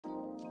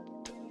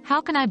How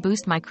can I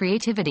boost my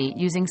creativity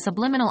using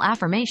subliminal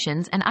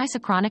affirmations and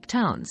isochronic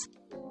tones?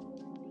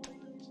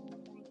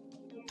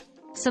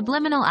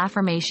 Subliminal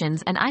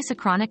affirmations and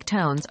isochronic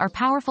tones are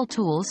powerful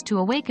tools to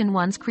awaken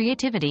one's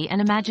creativity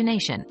and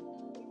imagination.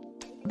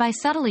 By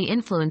subtly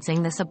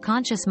influencing the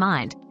subconscious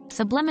mind,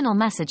 subliminal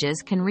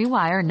messages can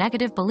rewire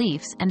negative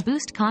beliefs and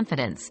boost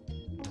confidence.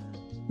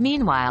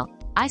 Meanwhile,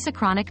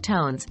 isochronic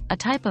tones, a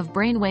type of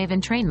brainwave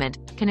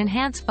entrainment, can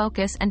enhance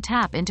focus and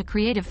tap into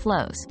creative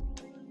flows.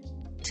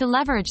 To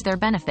leverage their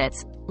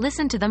benefits,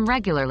 listen to them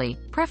regularly,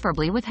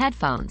 preferably with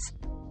headphones.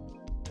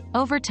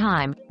 Over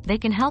time, they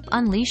can help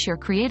unleash your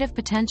creative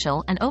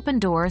potential and open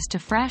doors to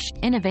fresh,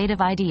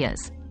 innovative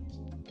ideas.